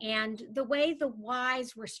 And the way the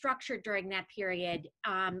Ys were structured during that period,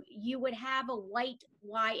 you would have a white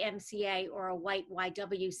YMCA or a white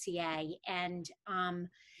YWCA. And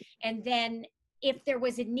then if there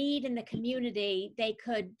was a need in the community, they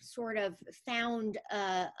could sort of found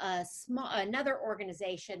another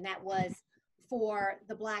organization that was for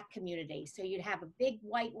the Black community. So you'd have a big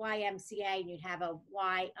white YMCA and you'd have a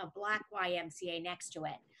Black YMCA next to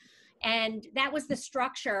it. And that was the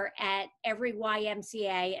structure at every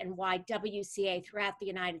YMCA and YWCA throughout the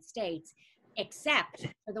United States, except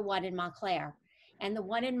for the one in Montclair. And the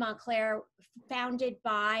one in Montclair, founded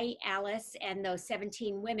by Alice and those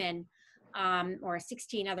 17 women, or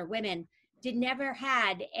 16 other women, never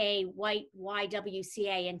had a white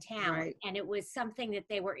YWCA in town. Right. And it was something that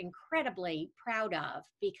they were incredibly proud of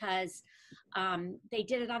because they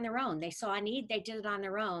did it on their own. They saw a need, they did it on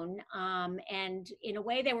their own. And in a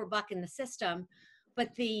way they were bucking the system,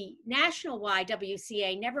 but the national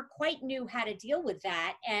YWCA never quite knew how to deal with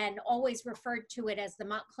that and always referred to it as the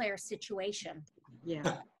Montclair situation.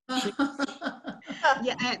 Yeah.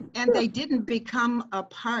 Yeah, and they didn't become a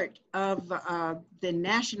part of the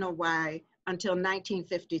national Y until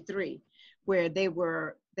 1953, where the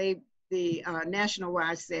National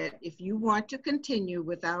Y said, if you want to continue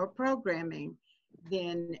with our programming,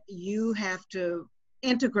 then you have to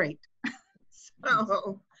integrate.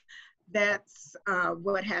 So that's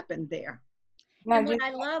what happened there. And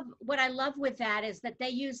what I love with that is that they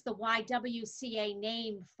use the YWCA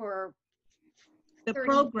name for the 35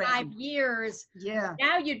 program. Years. Yeah.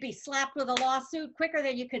 Now you'd be slapped with a lawsuit quicker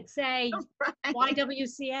than you could say right.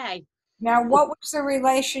 YWCA. Now, what was the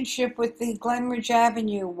relationship with the Glenridge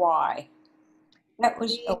Avenue Y? That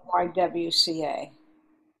was a YWCA.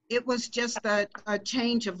 It was just a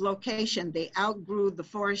change of location. They outgrew the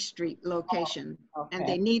Forest Street location, okay. And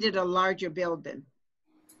they needed a larger building.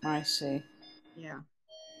 I see. Yeah.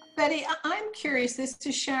 Betty, I'm curious, this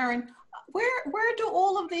is Sharon. Where do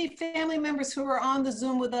all of the family members who are on the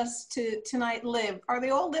Zoom with us tonight live? Are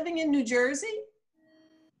they all living in New Jersey?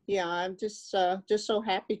 Yeah, I'm just so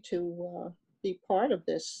happy to be part of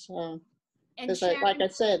this. Because like I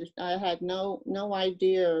said, I had no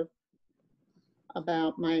idea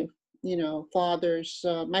about my, father's.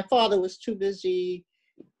 My father was too busy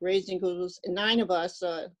raising, because it was 9 of us.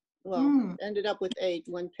 Ended up with 8.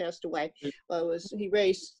 1 passed away. But he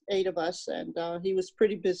raised 8 of us, and he was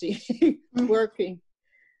pretty busy working.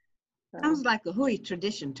 Sounds like a Hooe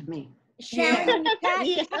tradition to me. Sharon,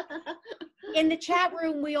 yeah. In the chat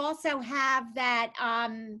room, we also have that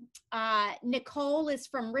Nicole is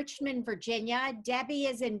from Richmond, Virginia. Debbie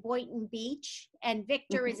is in Boynton Beach, and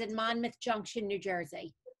Victor is in Monmouth Junction, New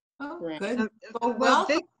Jersey. Oh, Right. good. well,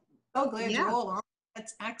 Welcome. So glad yeah. you're all on.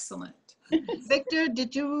 That's excellent. Victor,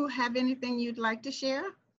 did you have anything you'd like to share?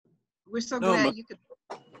 We're so No, glad but you could.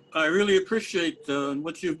 I really appreciate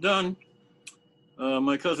what you've done.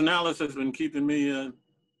 My cousin Alice has been keeping me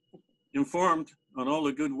informed on all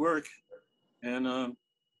the good work, and I'm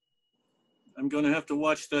going to have to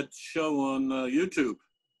watch that show on YouTube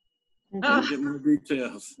and get more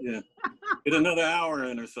details. Yeah, get another hour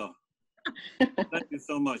in or so. Thank you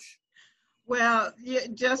so much. Well, you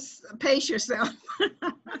just pace yourself.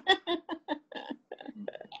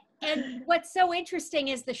 And what's so interesting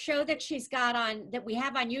is the show that she's got on, that we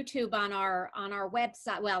have on YouTube on our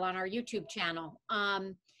website, well, on our YouTube channel,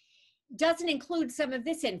 doesn't include some of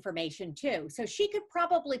this information too. So she could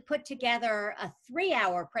probably put together a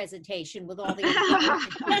 3-hour presentation with all the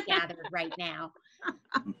information she's gathered right now.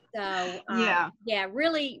 So yeah,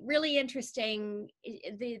 really, really interesting.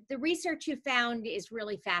 The research you found is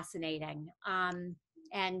really fascinating.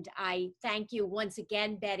 And I thank you once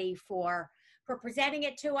again, Betty, for presenting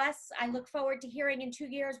it to us. I look forward to hearing in 2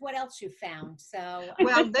 years what else you found. So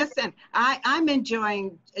well, listen, I'm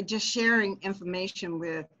enjoying just sharing information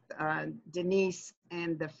with Denise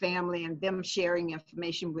and the family, and them sharing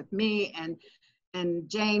information with me. And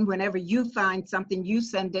Jane, whenever you find something, you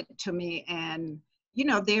send it to me. And you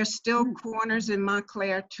know, there's still corners in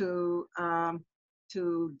Montclair to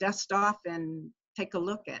dust off and take a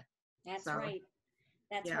look at. that's right.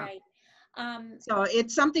 That's right. So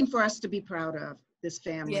it's something for us to be proud of, this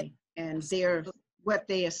family, and what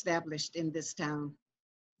they established in this town.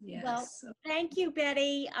 Yes. Well, thank you,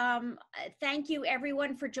 Betty. Thank you,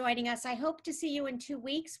 everyone, for joining us. I hope to see you in 2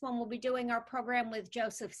 weeks when we'll be doing our program with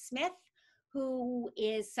Joseph Smith, who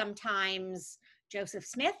is sometimes Joseph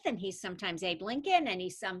Smith, and he's sometimes Abe Lincoln, and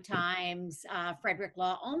he's sometimes Frederick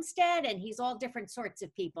Law Olmsted, and he's all different sorts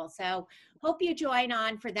of people. So hope you join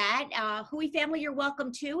on for that. Hooe family, you're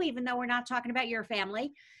welcome too, even though we're not talking about your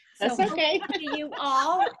family. So That's okay. hope to see you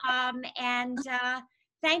all, and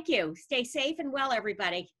thank you. Stay safe and well,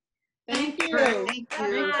 everybody. Thank you. Thank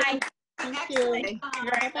you. Bye. Thank you. Excellent. Thank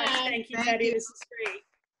you very much. Thank you, Betty. This is great.